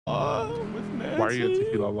with Nancy. Why are you at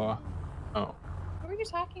Tequila Law? Oh. Who are you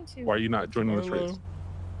talking to? Why are you not joining this race?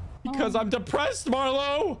 Because I'm depressed,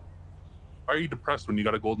 Marlo. Why are you depressed when you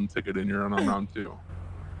got a golden ticket and you're on round 2?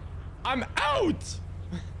 I'm out.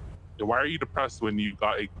 Yeah, why are you depressed when you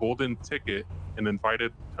got a golden ticket and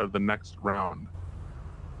invited to the next round?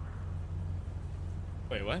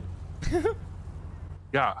 Wait, what?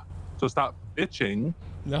 Yeah. So stop bitching.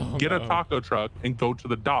 No. Get a taco truck and go to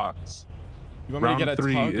the docks. You want me Round to get a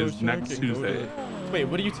 3 taco is truck next and go Tuesday. Wait,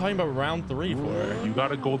 what are you talking about round 3 for? You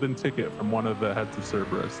got a golden ticket from one of the heads of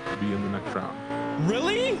Cerberus to be in the next round.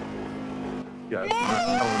 Really? Yeah, do not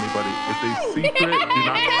tell anybody. It's a secret. Do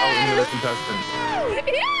not tell any of the contestants.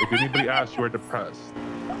 If anybody asks, you are depressed.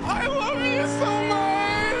 I love you so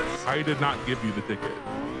much. I did not give you the ticket.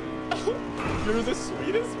 You're the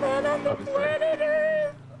sweetest man on the planet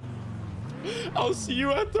Earth. I'll see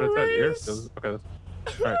you at the race. Okay, all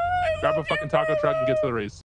right. Grab a fucking taco truck and get to the race.